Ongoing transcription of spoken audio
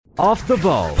Off the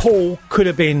ball. Paul could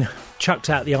have been chucked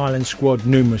out the Ireland squad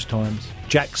numerous times.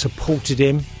 Jack supported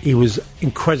him. He was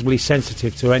incredibly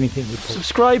sensitive to anything we called.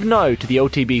 Subscribe now to the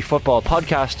OTB Football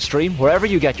Podcast stream wherever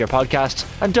you get your podcasts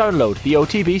and download the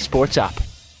OTB Sports app.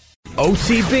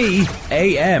 OTB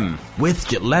AM with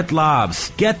Gillette Labs.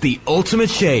 Get the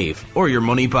ultimate shave or your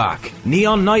money back.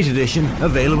 Neon Night Edition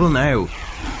available now.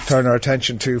 Turn our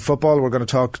attention to football. We're going to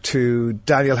talk to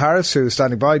Daniel Harris, who's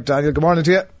standing by. Daniel, good morning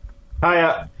to you.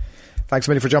 Hiya. Thanks a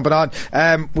minute for jumping on.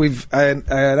 We've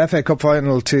an FA Cup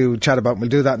final to chat about, and we'll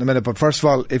do that in a minute. But first of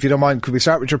all, if you don't mind, could we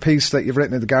start with your piece that you've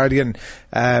written in The Guardian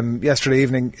yesterday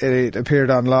evening? It appeared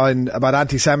online about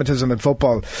anti-Semitism in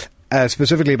football,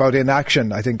 specifically about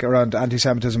inaction, I think, around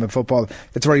anti-Semitism in football.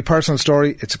 It's a very personal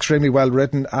story. It's extremely well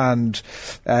written and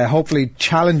hopefully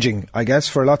challenging, I guess,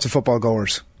 for lots of football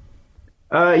goers.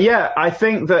 Yeah, I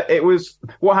think that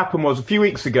what happened was a few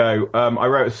weeks ago, I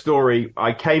wrote a story.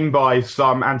 I came by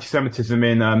some anti-Semitism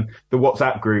in the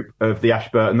WhatsApp group of the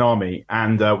Ashburton Army,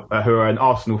 and who are an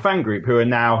Arsenal fan group who are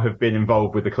now have been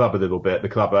involved with the club a little bit. The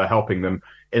club are helping them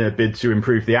in a bid to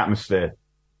improve the atmosphere.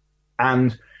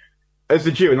 And as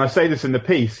a Jew, and I say this in the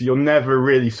piece, you're never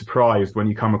really surprised when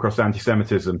you come across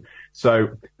anti-Semitism. So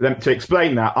to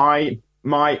explain that,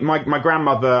 my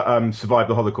grandmother survived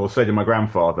the Holocaust, so did my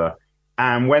grandfather.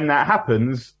 And when that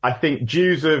happens, I think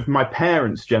Jews of my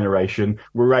parents' generation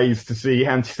were raised to see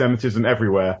anti-Semitism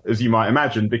everywhere, as you might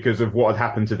imagine, because of what had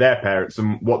happened to their parents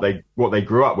and what they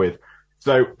grew up with.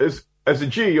 So as a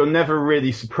Jew, you're never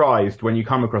really surprised when you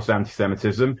come across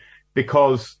anti-Semitism,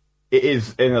 because it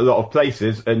is in a lot of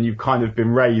places, and you've kind of been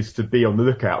raised to be on the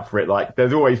lookout for it. Like,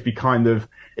 there'd always be kind of,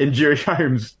 in Jewish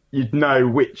homes, you'd know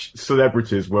which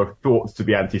celebrities were thought to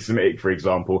be anti-Semitic, for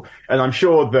example. And I'm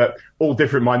sure that all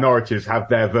different minorities have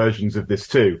their versions of this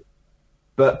too.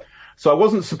 But so I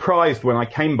wasn't surprised when I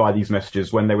came by these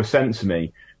messages when they were sent to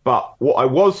me. But what I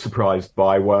was surprised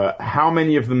by were how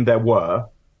many of them there were,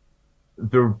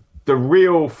 the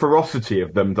real ferocity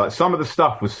of them. Like, some of the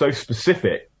stuff was so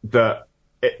specific that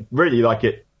it really,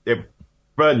 it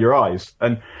burned your eyes.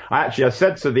 And I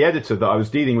said to the editor that I was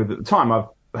dealing with at the time, I've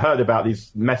heard about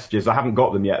these messages. I haven't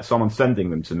got them yet. Someone's sending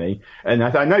them to me. And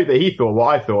I know that he thought what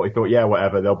I thought. He thought, yeah,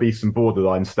 whatever, there'll be some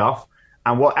borderline stuff.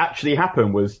 And what actually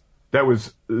happened was there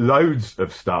was loads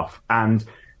of stuff. And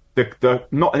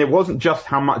and it wasn't just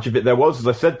how much of it there was, as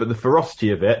I said, but the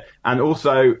ferocity of it, and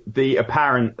also the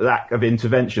apparent lack of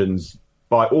interventions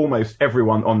by almost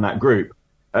everyone on that group.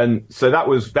 And so that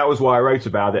was why I wrote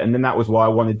about it. And then that was why I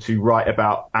wanted to write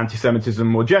about anti-Semitism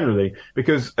more generally,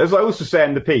 because as I also say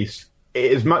in the piece,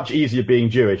 it is much easier being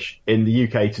Jewish in the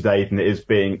UK today than it is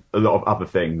being a lot of other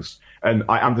things. And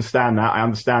I understand that. I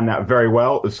understand that very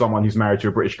well as someone who's married to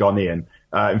a British Ghanaian.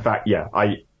 In fact, yeah,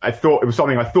 I thought it was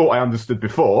something I thought I understood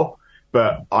before,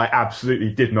 but I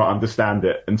absolutely did not understand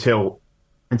it until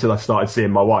I started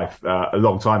seeing my wife a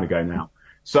long time ago now.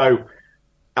 So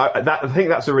I think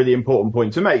that's a really important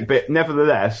point to make. But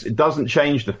nevertheless, it doesn't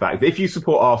change the fact that if you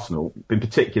support Arsenal in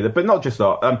particular, but not just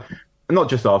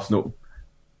Arsenal,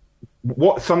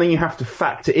 something you have to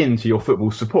factor into your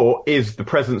football support is the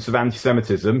presence of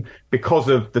anti-Semitism because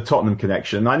of the Tottenham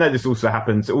connection. I know this also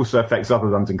happens. It also affects other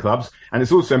London clubs. And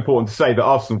it's also important to say that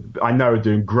Arsenal, I know, are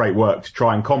doing great work to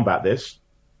try and combat this.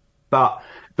 But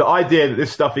the idea that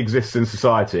this stuff exists in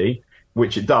society,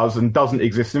 which it does and doesn't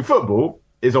exist in football,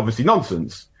 is obviously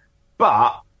nonsense.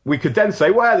 But we could then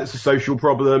say, well, it's a social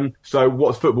problem, so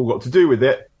what's football got to do with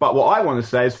it? But what I want to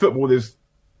say is football is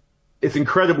its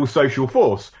incredible social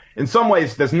force. In some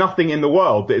ways, there's nothing in the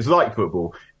world that is like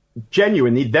football.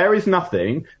 Genuinely, there is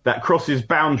nothing that crosses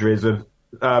boundaries of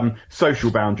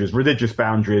social boundaries, religious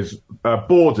boundaries,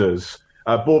 borders,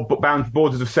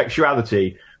 borders of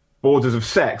sexuality, borders of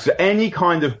sex. Any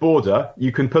kind of border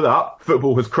you can put up,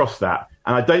 football has crossed that.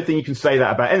 And I don't think you can say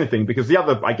that about anything, because the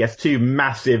other, I guess, two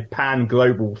massive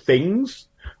pan-global things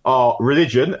are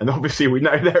religion, and obviously we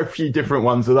know there are a few different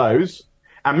ones of those,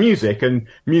 and music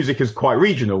is quite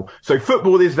regional. So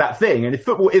football is that thing, and if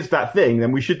football is that thing,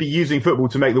 then we should be using football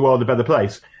to make the world a better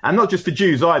place. And not just for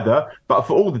Jews either, but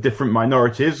for all the different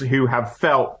minorities who have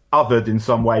felt othered in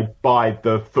some way by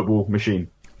the football machine.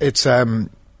 It's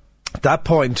that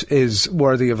point is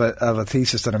worthy of a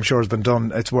thesis that I'm sure has been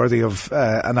done. It's worthy of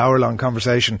an hour-long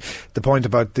conversation. The point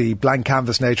about the blank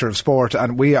canvas nature of sport,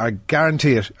 and we are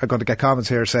guaranteed are going to get comments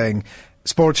here saying,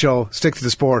 sports show, stick to the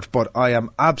sport, but I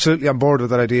am absolutely on board with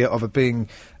that idea of it being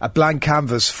a blank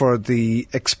canvas for the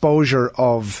exposure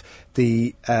of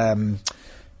the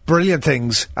brilliant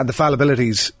things and the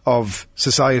fallibilities of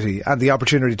society, and the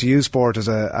opportunity to use sport as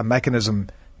a mechanism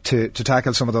to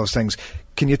tackle some of those things.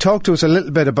 Can you talk to us a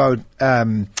little bit about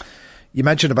you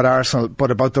mentioned about Arsenal,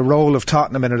 but about the role of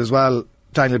Tottenham in it as well,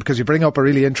 Daniel, because you bring up a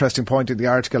really interesting point in the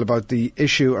article about the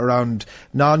issue around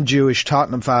non-Jewish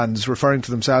Tottenham fans referring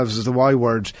to themselves as the Y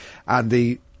word, and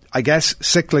the, I guess,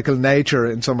 cyclical nature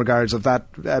in some regards of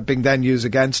that being then used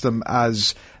against them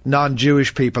as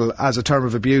non-Jewish people as a term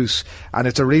of abuse. And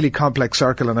it's a really complex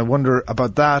circle, and I wonder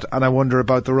about that, and I wonder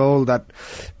about the role that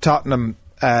Tottenham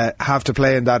have to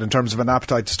play in that in terms of an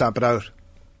appetite to stamp it out.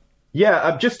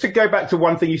 Yeah, just to go back to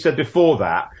one thing you said before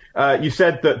that, you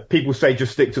said that people say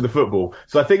just stick to the football.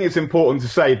 So I think it's important to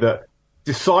say that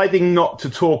deciding not to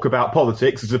talk about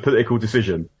politics is a political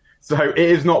decision. So it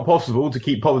is not possible to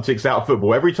keep politics out of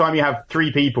football. Every time you have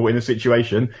three people in a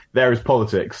situation, there is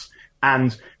politics.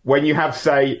 And when you have,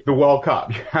 say, the World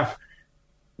Cup, you have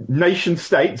nation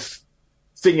states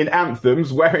singing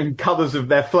anthems, wearing colours of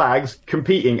their flags,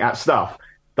 competing at stuff.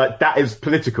 Like, that is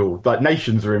political. Like,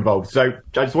 nations are involved. So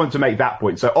I just wanted to make that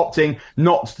point. So opting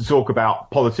not to talk about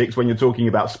politics when you're talking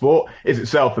about sport is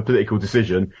itself a political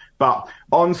decision. But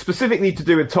on specifically to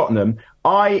do with Tottenham,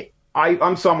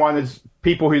 I'm someone, as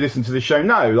people who listen to the show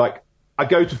know, like, I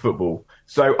go to football.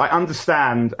 So I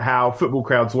understand how football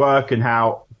crowds work and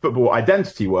how football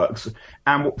identity works.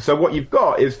 And so what you've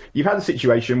got is you've had a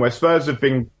situation where Spurs have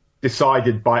been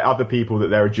decided by other people that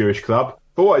they're a Jewish club.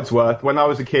 For what it's worth, when I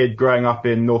was a kid growing up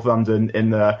in North London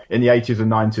in the 80s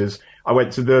and 90s, I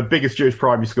went to the biggest Jewish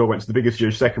primary school, went to the biggest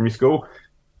Jewish secondary school.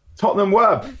 Tottenham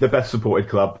were the best supported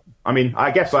club. I mean,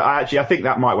 I guess I think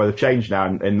that might well have changed now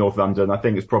in North London. I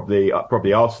think it's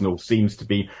probably Arsenal seems to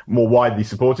be more widely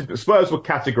supported, but Spurs were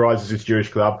categorised as this Jewish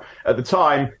club. At the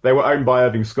time, they were owned by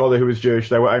Irving Scholar, who was Jewish.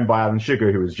 They were owned by Alan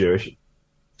Sugar, who was Jewish.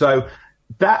 So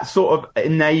that sort of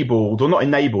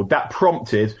that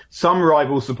prompted some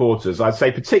rival supporters, I'd say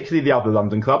particularly the other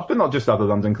London clubs, but not just other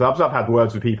London clubs. I've had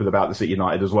words with people about this at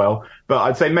United as well, but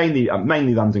I'd say mainly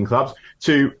London clubs,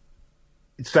 to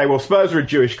say, well, Spurs are a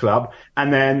Jewish club,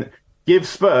 and then give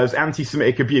Spurs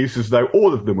anti-Semitic abuse as though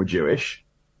all of them were Jewish.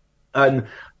 And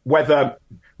whether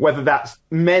that's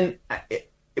meant,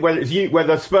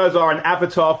 whether Spurs are an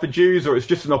avatar for Jews or it's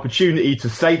just an opportunity to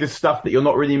say the stuff that you're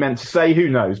not really meant to say, who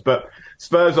knows? But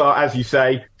Spurs are, as you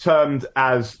say, termed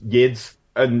as Yids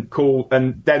and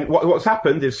then what's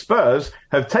happened is Spurs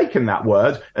have taken that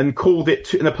word and called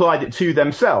it and applied it to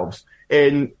themselves.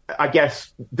 In, I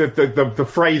guess, the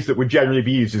phrase that would generally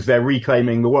be used is they're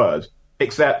reclaiming the word,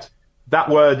 except that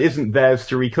word isn't theirs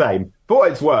to reclaim. For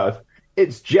what it's worth,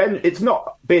 it's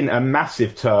not been a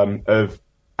massive term of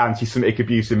anti-Semitic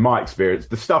abuse in my experience.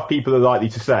 The stuff people are likely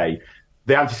to say,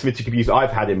 the anti-Semitic abuse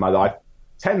I've had in my life,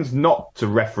 tends not to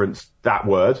reference that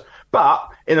word. But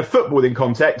in a footballing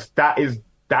context, that is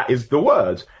the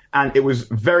word. And it was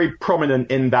very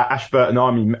prominent in that Ashburton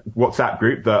Army WhatsApp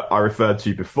group that I referred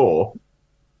to before.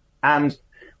 And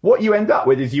what you end up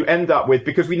with is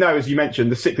because we know, as you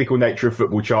mentioned, the cyclical nature of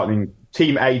football chanting.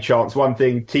 Team A chants one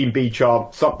thing, Team B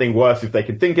chants something worse if they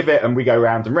can think of it, and we go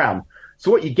round and round. So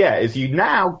what you get is you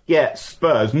now get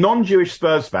Spurs, non-Jewish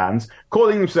Spurs fans,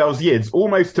 calling themselves Yids,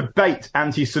 almost to bait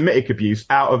anti-Semitic abuse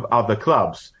out of other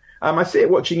clubs. I see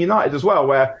it watching United as well,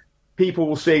 where people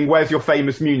will sing, "Where's your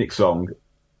famous Munich song?"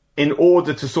 in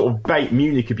order to sort of bait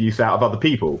Munich abuse out of other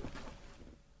people.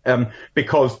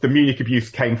 Because the Munich abuse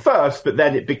came first, but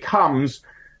then it becomes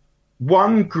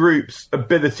one group's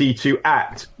ability to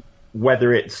act,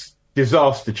 whether it's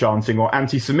disaster chanting or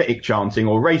anti-Semitic chanting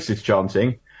or racist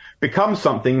chanting, becomes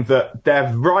something that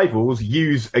their rivals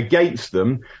use against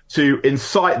them to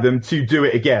incite them to do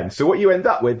it again. So what you end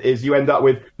up with is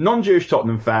non-Jewish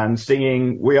Tottenham fans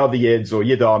singing "We Are the Yids" or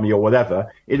 "Yid Army" or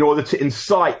whatever in order to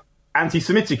incite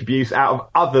anti-Semitic abuse out of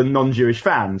other non-Jewish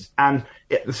fans. And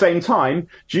at the same time,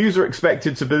 Jews are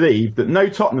expected to believe that no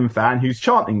Tottenham fan who's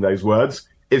chanting those words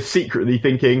is secretly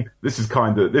thinking, this is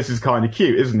kind of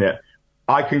cute, isn't it?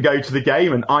 I can go to the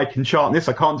game and I can chant this.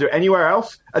 I can't do it anywhere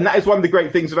else. And that is one of the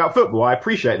great things about football. I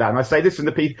appreciate that. And I say this in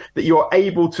the piece, that you're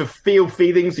able to feel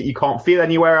feelings that you can't feel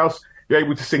anywhere else. You're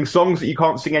able to sing songs that you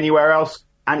can't sing anywhere else.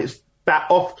 And it's that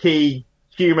off-key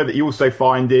humour that you also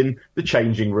find in the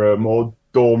changing room or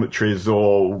dormitories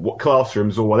or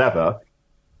classrooms or whatever.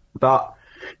 But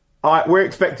we're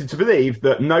expected to believe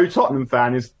that no Tottenham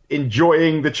fan is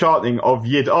enjoying the chanting of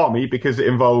Yid Army because it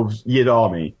involves Yid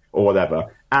Army or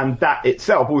whatever. And that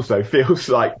itself also feels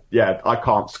like, I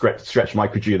can't stretch my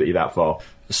credulity that far.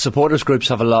 Supporters groups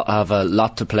have a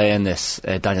lot to play in this,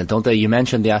 Daniel, don't they? You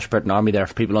mentioned the Ashburton Army there.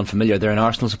 For people unfamiliar, they're an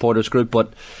Arsenal supporters group,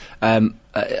 but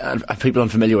people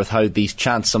unfamiliar with how these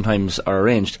chants sometimes are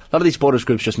arranged. A lot of these supporters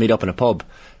groups just meet up in a pub,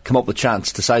 come up with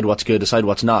chants, decide what's good, decide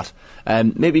what's not.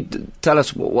 Maybe tell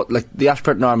us what, like the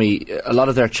Ashburton Army, a lot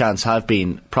of their chants have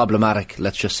been problematic,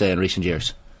 let's just say, in recent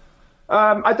years.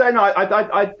 I don't know.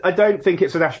 I don't think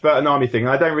it's an Ashburton Army thing.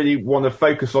 I don't really want to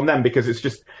focus on them because it's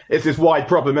this wide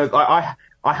problem. I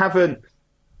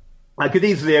could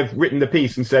easily have written the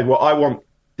piece and said, well, I want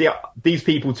these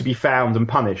people to be found and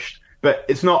punished. But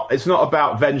it's not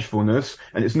about vengefulness,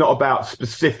 and it's not about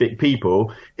specific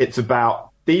people. It's about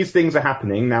these things are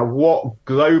happening. Now, what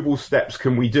global steps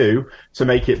can we do to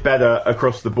make it better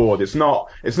across the board? It's not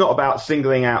about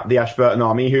singling out the Ashburton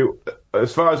Army, who,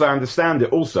 as far as I understand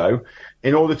it, also,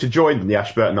 in order to join the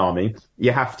Ashburton Army,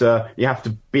 you have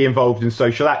to be involved in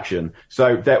social action.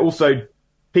 So they're also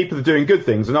people are doing good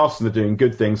things, and Arsenal are doing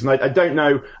good things. And I don't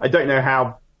know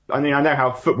how. I mean, I know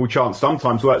how football chants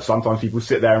sometimes work. Sometimes people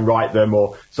sit there and write them,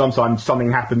 or sometimes something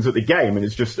happens at the game and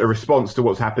it's just a response to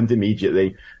what's happened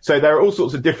immediately. So there are all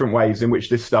sorts of different ways in which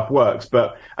this stuff works.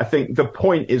 But I think the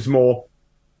point is more,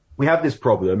 we have this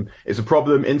problem. It's a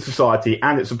problem in society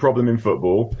and it's a problem in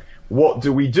football. What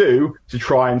do we do to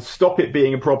try and stop it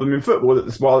being a problem in football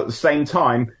while at the same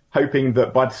time hoping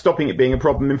that by stopping it being a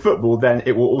problem in football, then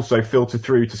it will also filter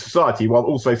through to society, while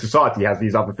also society has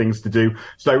these other things to do.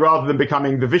 So rather than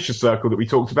becoming the vicious circle that we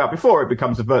talked about before, it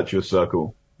becomes a virtuous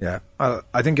circle. Yeah,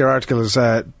 I think your article has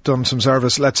done some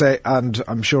service, let's say, and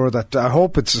I'm sure that I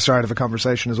hope it's the start of a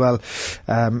conversation as well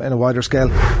in a wider scale.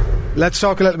 Let's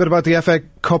talk a little bit about the FA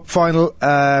Cup final.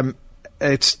 I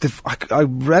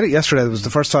read it yesterday. It was the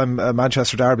first time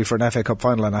Manchester derby for an FA Cup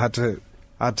final, and I had to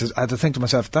think to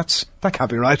myself, that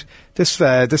can't be right. This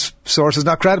source is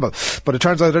not credible. But it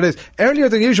turns out it is. Earlier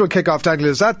than usual kick-off, Daniel,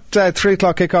 is that 3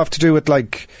 o'clock kick-off to do with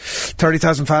like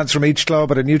 30,000 fans from each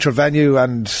club at a neutral venue,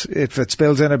 and if it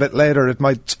spills in a bit later, it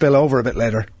might spill over a bit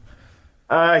later?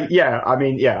 I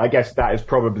guess that is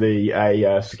probably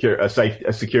a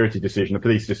security decision, a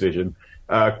police decision.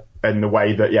 In the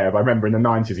way that, I remember in the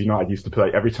 90s, United used to play,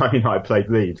 every time United played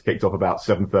Leeds, kicked off about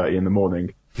 7:30 in the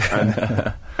morning.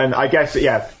 And, and I guess,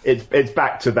 it's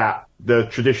back to that, the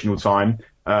traditional time.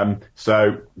 It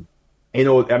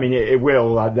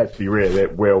will, let's be real,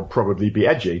 it will probably be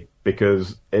edgy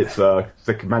because it's the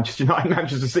Manchester United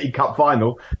Manchester City Cup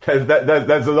final.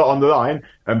 There's a lot on the line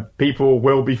and people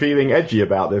will be feeling edgy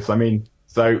about this. I mean,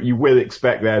 so you will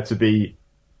expect there to be,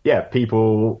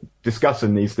 people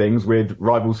discussing these things with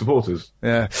rival supporters.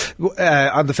 Yeah.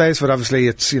 On the face of it, obviously,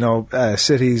 it's,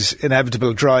 City's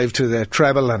inevitable drive to the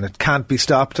treble and it can't be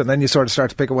stopped. And then you sort of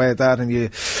start to pick away at that and you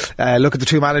look at the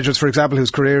two managers, for example, whose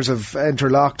careers have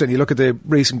interlocked, and you look at the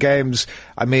recent games.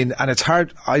 I mean, and it's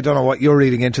hard. I don't know what you're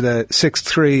reading into the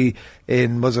 6-3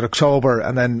 in, was it October,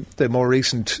 and then the more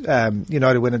recent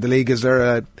United win in the league. Is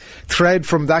there a thread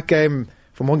from that game,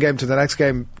 from one game to the next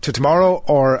game to tomorrow,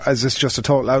 or is this just a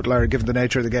total outlier given the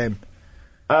nature of the game?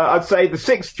 I'd say the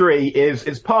 6-3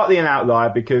 is partly an outlier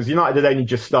because United had only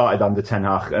just started under Ten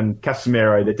Hag, and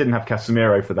Casemiro, they didn't have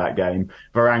Casemiro for that game.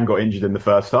 Varane got injured in the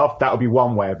first half. That would be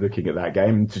one way of looking at that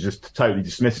game, to just totally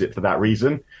dismiss it for that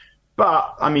reason.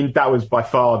 But, I mean, that was by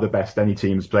far the best any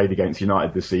team's played against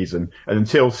United this season. And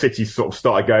until City sort of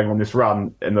started going on this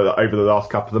run over the last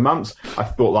couple of months, I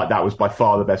thought like that was by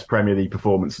far the best Premier League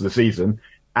performance of the season.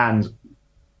 And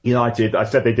United, I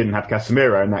said they didn't have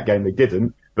Casemiro in that game, they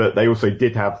didn't. But they also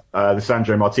did have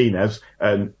Lisandro Martinez,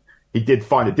 and he did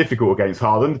find it difficult against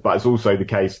Haaland. But it's also the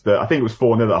case that I think it was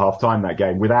 4-0 at half-time that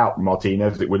game. Without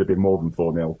Martinez, it would have been more than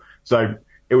 4-0. So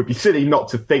it would be silly not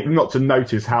to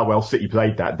notice how well City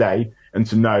played that day and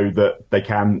to know that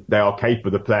they are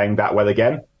capable of playing that well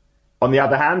again. On the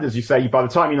other hand, as you say, by the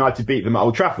time United beat them at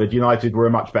Old Trafford, United were a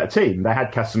much better team. They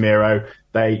had Casemiro.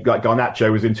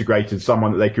 Garnacho was integrated,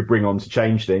 someone that they could bring on to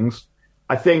change things.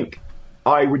 I think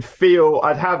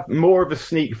I'd have more of a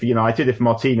sneak for United if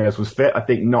Martinez was fit. I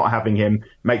think not having him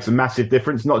makes a massive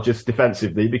difference, not just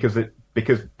defensively, because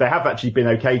they have actually been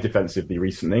okay defensively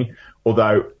recently.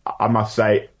 Although I must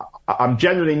say, I'm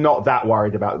generally not that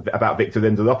worried about Victor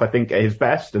Lindelof. I think at his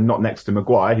best, and not next to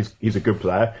Maguire, he's a good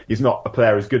player. He's not a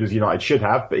player as good as United should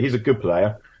have, but he's a good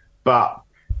player. But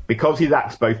because he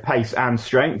lacks both pace and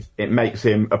strength, it makes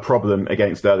him a problem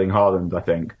against Erling Haaland, I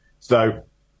think. So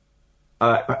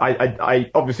I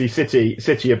obviously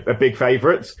City are big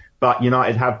favourites, but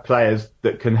United have players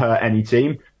that can hurt any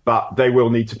team, but they will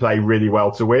need to play really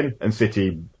well to win, and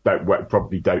City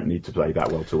probably don't need to play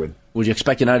that well to win. Would you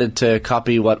expect United to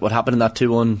copy what happened in that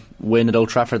 2-1 win at Old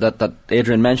Trafford that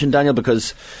Adrian mentioned, Daniel?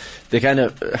 Because they kind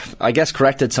of, I guess,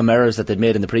 corrected some errors that they'd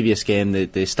made in the previous game.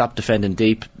 They stopped defending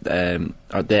deep,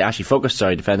 or they actually focused,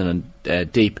 defending on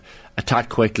deep, attacked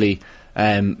quickly,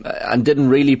 and didn't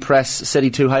really press City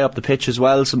too high up the pitch as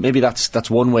well. So maybe that's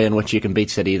one way in which you can beat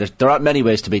City. There aren't many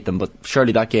ways to beat them, but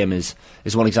surely that game is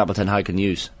one example Ten Hag can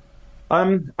use.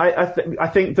 I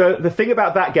think the thing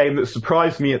about that game that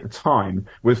surprised me at the time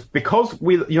was because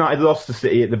United lost to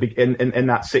City at in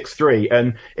that 6-3,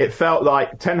 and it felt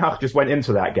like Ten Hag just went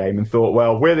into that game and thought,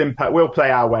 well, we'll play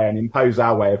our way and impose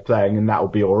our way of playing, and that will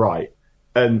be all right.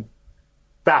 And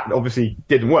that obviously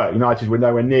didn't work. United were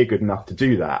nowhere near good enough to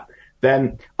do that.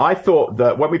 Then I thought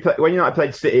that when United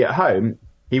played City at home,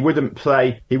 he wouldn't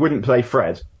play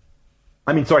Fred.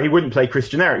 He wouldn't play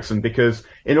Christian Eriksen, because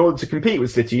in order to compete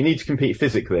with City, you need to compete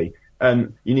physically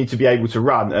and you need to be able to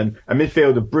run. And a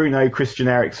midfield of Bruno, Christian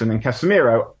Eriksen and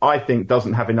Casemiro, I think,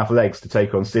 doesn't have enough legs to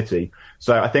take on City.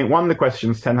 So I think one of the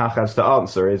questions Ten Hag has to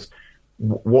answer is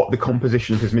what the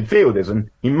composition of his midfield is. And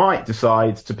he might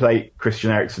decide to play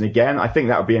Christian Eriksen again. I think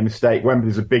that would be a mistake.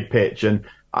 Wembley's a big pitch, and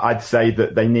I'd say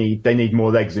that they need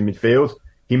more legs in midfield.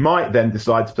 He might then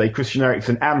decide to play Christian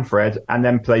Eriksen and Fred, and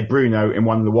then play Bruno in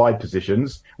one of the wide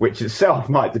positions, which itself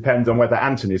might depend on whether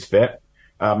Antony's fit.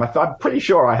 I'm pretty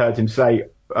sure I heard him say,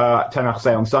 Ten Hag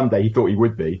say on Sunday he thought he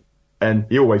would be, and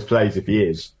he always plays if he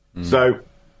is. So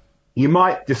you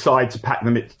might decide to pack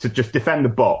them to just defend the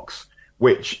box,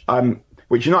 which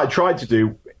United tried to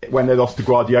do when they lost to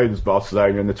Guardiola's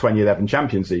Barcelona in the 2011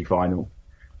 Champions League final.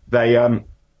 They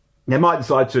might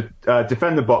decide to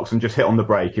defend the box and just hit on the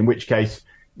break, in which case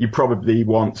you probably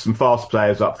want some fast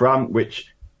players up front,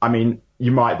 which,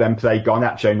 you might then play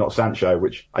Garnacho, not Sancho,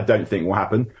 which I don't think will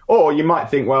happen. Or you might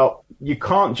think, well, you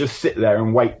can't just sit there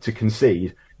and wait to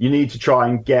concede. You need to try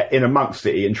and get in amongst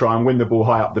City and try and win the ball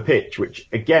high up the pitch, which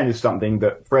again is something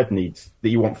that Fred needs, that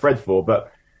you want Fred for.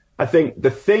 But I think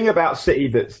the thing about City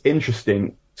that's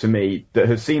interesting to me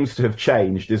that seems to have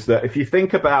changed is that if you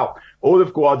think about all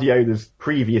of Guardiola's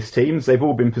previous teams, they've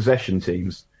all been possession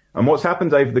teams. And what's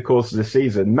happened over the course of the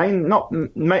season,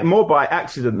 more by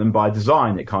accident than by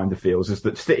design, it kind of feels, is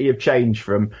that City have changed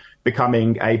from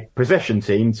becoming a possession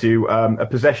team to a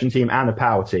possession team and a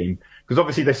power team. Because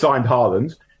obviously they signed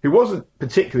Haaland, who wasn't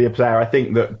particularly a player I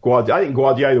think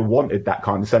Guardiola wanted that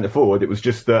kind of centre-forward. It was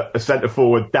just that a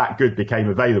centre-forward that good became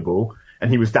available, and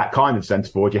he was that kind of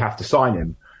centre-forward, you have to sign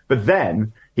him. But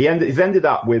then he's ended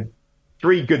up with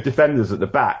 3 good defenders at the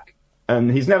back.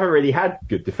 And he's never really had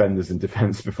good defenders in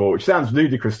defence before, which sounds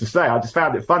ludicrous to say. I just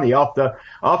found it funny after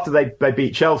they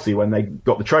beat Chelsea when they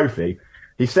got the trophy.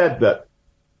 He said that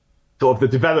sort of the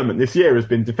development this year has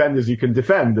been defenders you can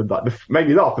defend, and like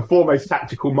maybe not the foremost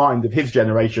tactical mind of his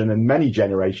generation and many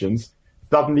generations,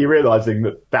 suddenly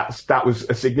realising that was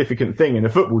a significant thing in a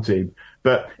football team.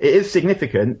 But it is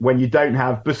significant when you don't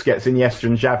have Busquets, Iniesta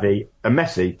and Xavi and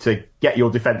Messi to get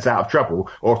your defence out of trouble,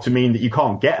 or to mean that you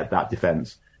can't get at that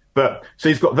defence. But so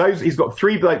he's got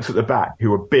 3 blokes at the back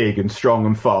who are big and strong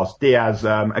and fast: Diaz,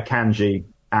 Akanji,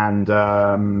 and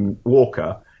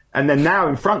Walker. And then now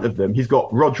in front of them, he's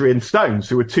got Rodri and Stones,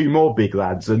 who are 2 more big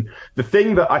lads. And the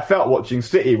thing that I felt watching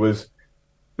City was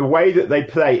the way that they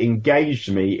play engaged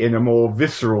me in a more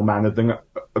visceral manner than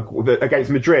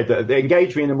against Madrid. They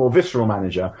engaged me in a more visceral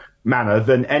manner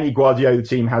than any Guardiola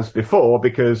team has before,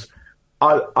 because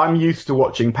I'm used to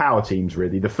watching power teams,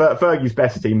 really. Fergie's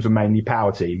best teams were mainly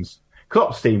power teams.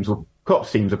 Klopp's teams are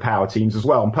power teams as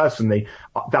well. And personally,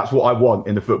 that's what I want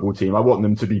in a football team. I want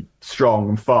them to be strong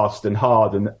and fast and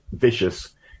hard and vicious.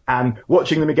 And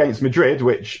watching them against Madrid,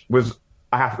 which was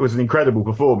an incredible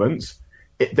performance,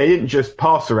 they didn't just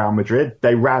pass around Madrid,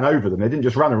 they ran over them. They didn't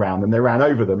just run around them, they ran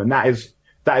over them. And that is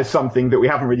something that we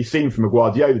haven't really seen from a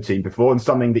Guardiola team before, and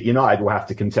something that United will have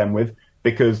to contend with,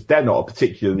 because they're not a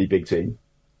particularly big team.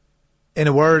 In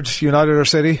a word, United or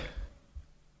City?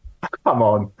 Come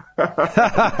on.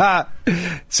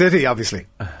 City, obviously.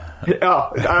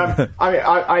 I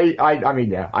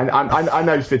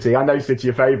know City. I know City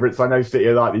are favourites. I know City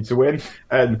are likely to win.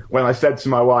 And when I said to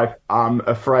my wife, I'm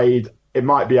afraid it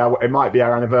might be our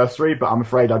anniversary, but I'm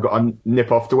afraid I've got to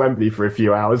nip off to Wembley for a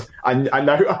few hours. I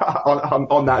know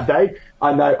on that day,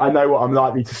 I know what I'm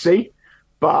likely to see.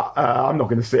 But I'm not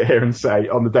going to sit here and say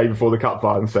on the day before the cup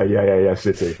final and say, yeah,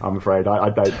 City. I'm afraid I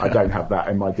don't have that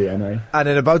in my DNA. And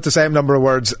in about the same number of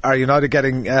words, are United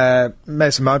getting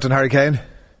Mason Mount and Harry Kane?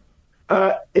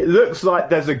 It looks like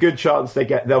there's a good chance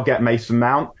they'll get Mason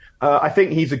Mount. I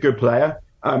think he's a good player.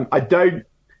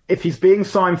 If he's being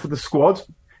signed for the squad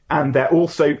and they're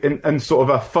also in sort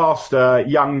of a faster,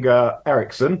 younger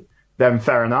Eriksen, then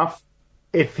fair enough.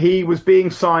 If he was being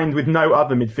signed with no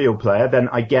other midfield player, then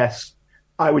I guess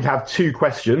I would have 2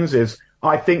 questions.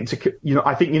 I think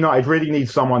United really need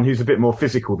someone who's a bit more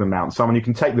physical than Mount, someone who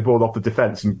can take the ball off the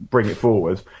defence and bring it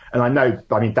forward. And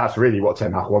that's really what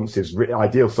Ten Hag wants. His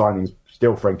ideal signing is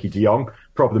still Frankie de Jong.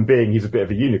 Problem being, he's a bit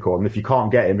of a unicorn. If you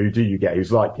can't get him, who do you get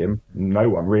who's like him? No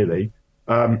one really.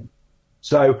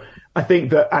 So I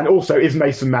think that, and also, is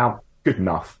Mason Mount good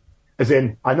enough. As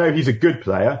in, I know he's a good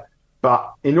player,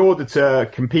 but in order to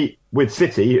compete with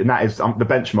City, and that is the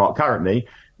benchmark currently,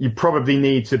 you probably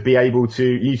need to be able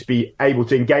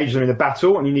to engage them in a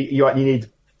battle, and you need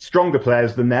stronger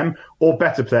players than them, or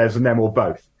better players than them, or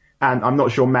both. And I'm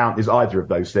not sure Mount is either of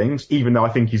those things, even though I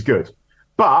think he's good.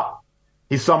 But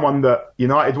he's someone that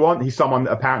United want. He's someone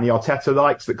that apparently Arteta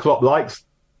likes, that Klopp likes.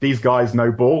 These guys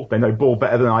know ball. They know ball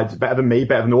better than me,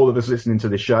 better than all of us listening to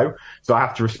this show. So I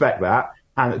have to respect that.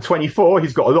 And at 24,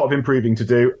 he's got a lot of improving to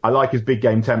do. I like his big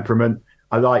game temperament.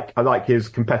 I like his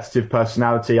competitive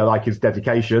personality. I like his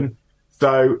dedication.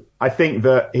 So I think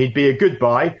that he'd be a good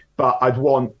buy, but I'd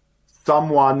want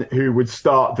someone who would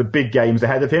start the big games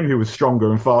ahead of him, who was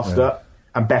stronger and faster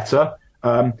and better.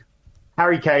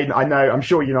 Harry Kane, I'm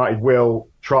sure United will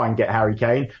try and get Harry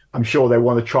Kane. I'm sure they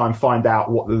want to try and find out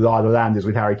what the lie of the land is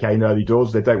with Harry Kane early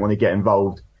doors. They don't want to get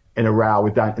involved in a row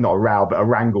with not a row, but a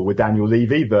wrangle with Daniel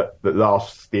Levy that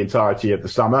lasts the entirety of the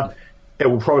summer. It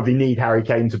will probably need Harry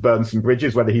Kane to burn some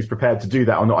bridges. Whether he's prepared to do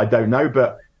that or not, I don't know.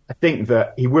 But I think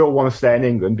that he will want to stay in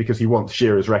England because he wants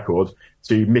Shearer's record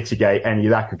to mitigate any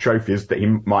lack of trophies that he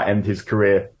might end his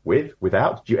career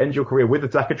without. Do you end your career with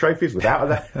a lack of trophies? Without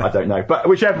that? I don't know. But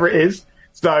whichever it is.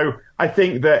 So I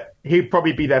think that he'd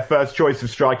probably be their first choice of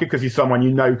striker because he's someone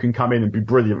can come in and be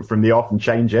brilliant from the off and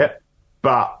change it.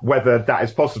 But whether that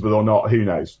is possible or not, who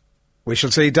knows? We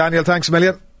shall see. Daniel, thanks a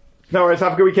million. No worries.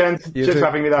 Have a good weekend. You Cheers too. for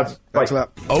having me, lads. Bye. Thanks a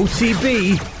lot.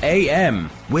 OTB AM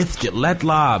with Gillette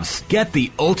Labs. Get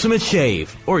the ultimate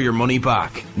shave or your money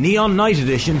back. Neon Night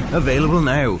Edition available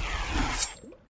now.